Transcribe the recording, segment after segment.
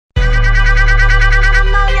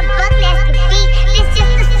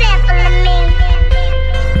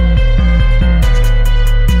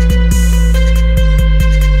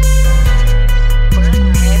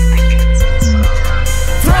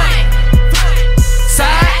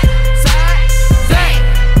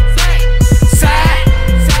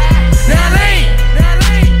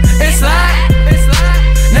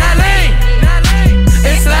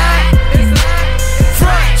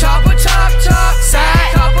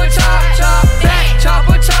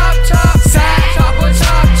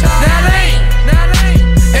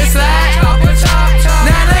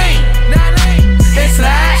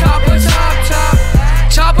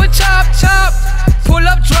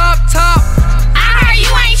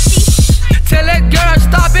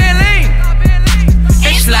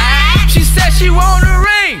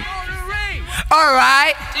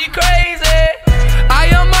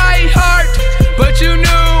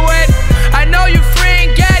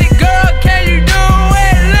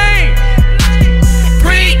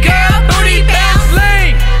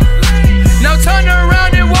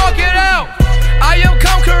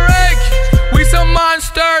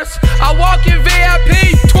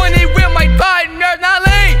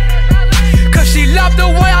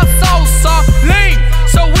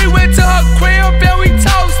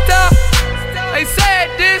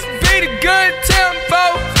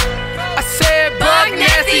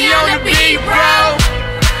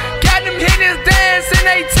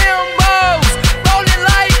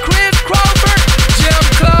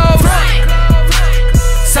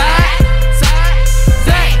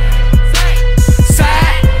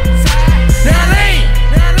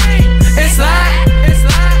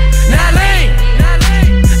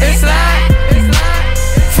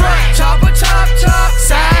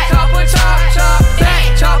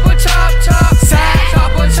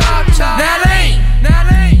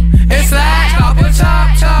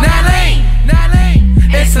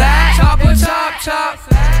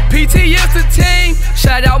BT is the team.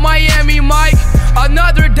 Shout out Miami Mike.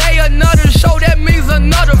 Another day, another show, that means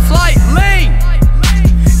another flight. Lean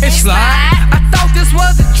and slide. I thought this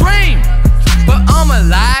was a dream, but I'm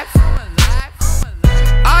alive.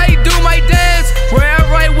 I do my dance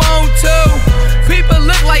wherever I want to. People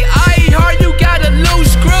look like iHeart, you got a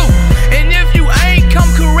loose screw. And if you ain't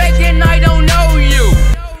come correct, then I don't know you.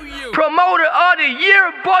 Promoter of the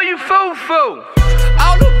year, boy, you foo-foo.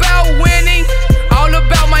 All about winning, all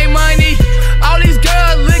about my money. All these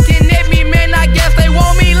girls looking at me, man, I guess they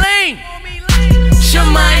want me lean.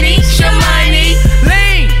 Shamani,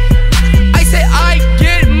 lean. I said I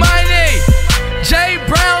get money. Jay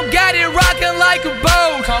Brown got it rocking like a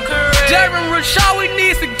boat. Jaron Rashad, we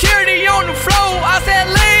need security on the floor. I said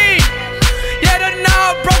lean. Yeah, the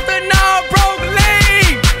knob broke, lean.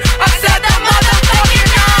 I said the motherfucking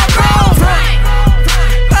knob broke.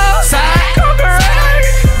 Side, conquer it.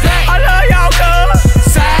 I love y'all, cuz.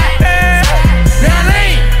 Side, now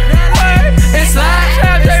lean. It's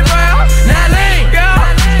like Jay Brown. Now lean, yeah.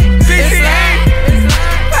 BT,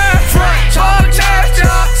 front, talk, side,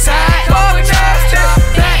 talk,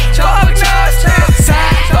 back, talk, side,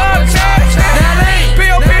 talk, now lean.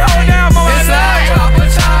 POP, hold down, mama. It's like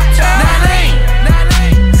now lean.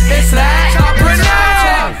 It's like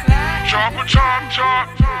chopper, chop, chop,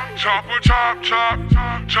 chopper, chop, chop,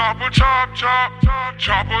 chopper, chop, chop,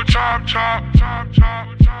 chopper, chop, chop,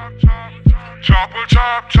 chopper,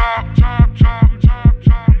 chop, chop,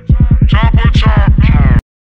 chopper, chop.